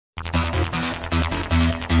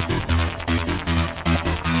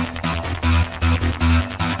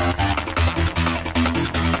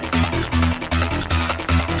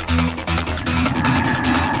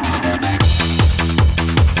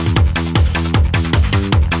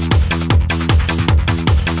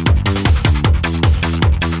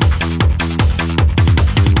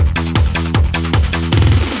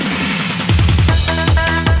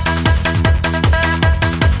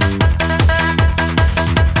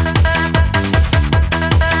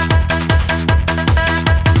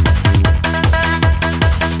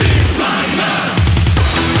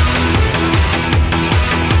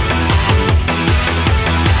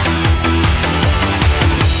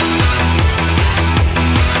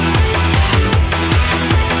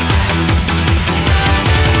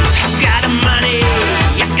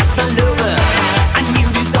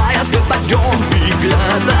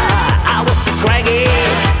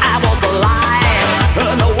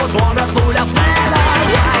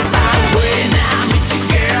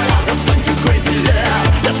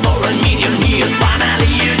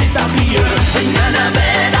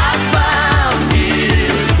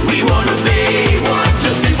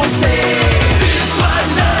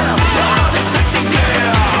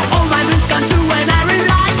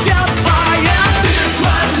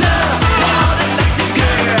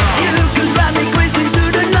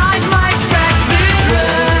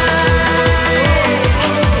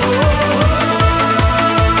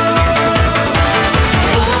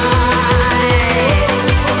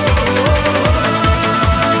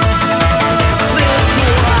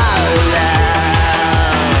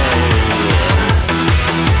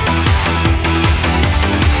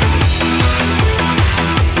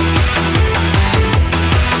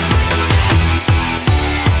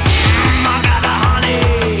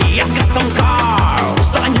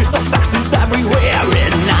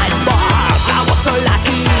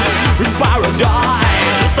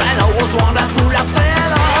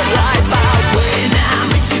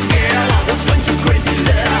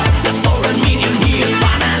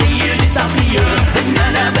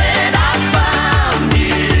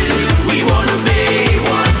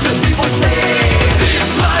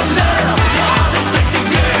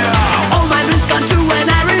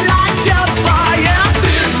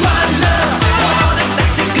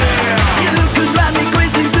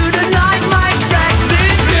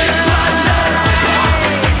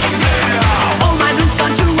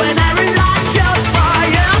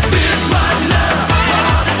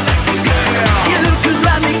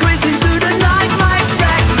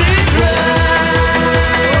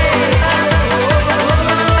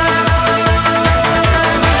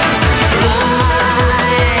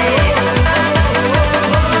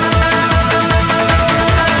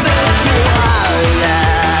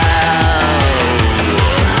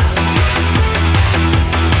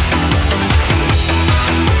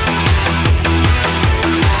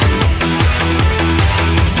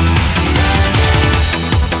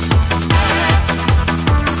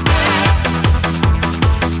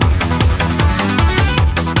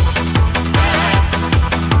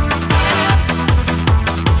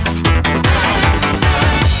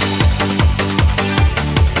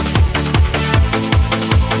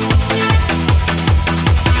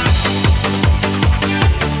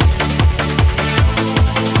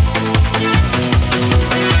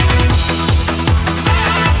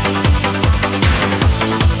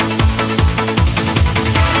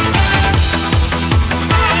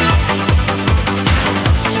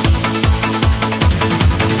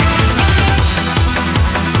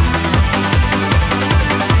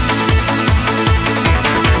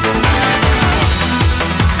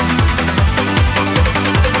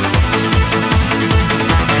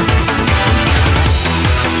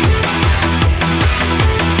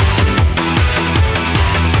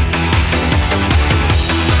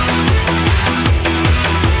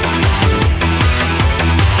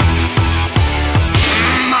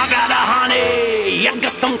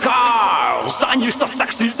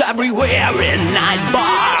everywhere in night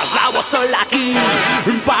bars. I was so lucky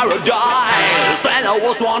in paradise, and I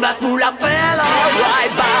was wonderful, I felt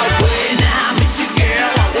alright. But when I met you,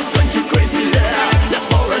 girl, I was going to crazy love. That's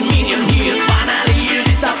for a million years, finally you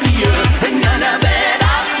disappear, and none of it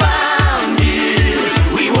I found you.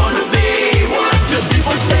 We wanna be what the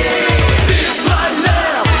people say. This one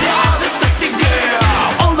love, you're the sexy girl.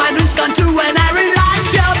 All my dreams come true when I relight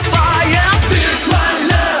your fire. This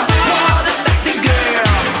one love, you're the sexy girl.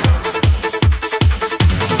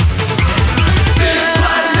 This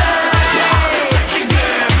one love, you're the sexy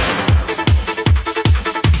girl.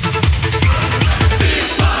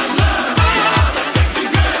 This one love, you're the sexy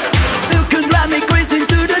girl. You can drive me crazy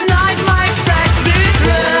into the night, my sexy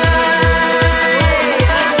girl.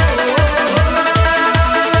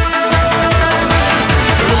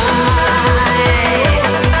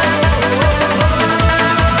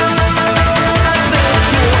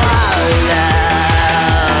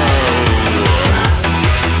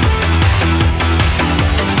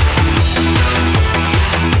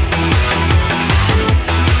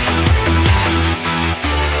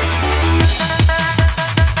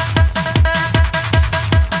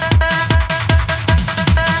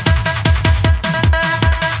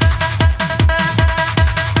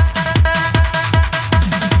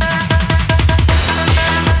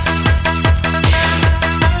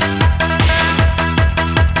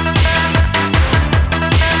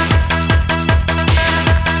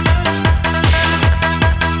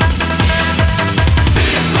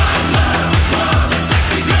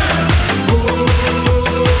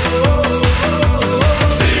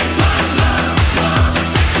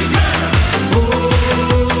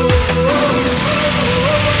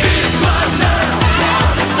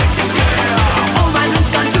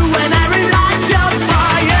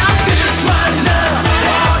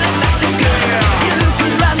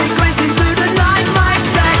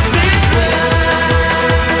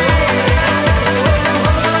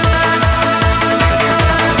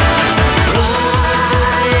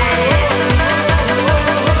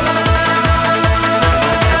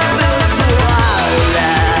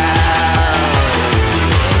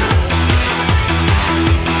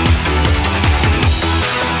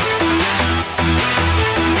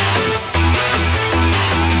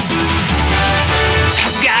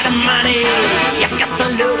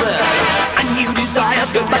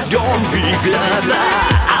 But don't be clever.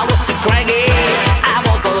 I was so cranky, I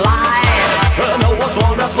was alive, and I was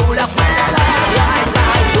wonderful.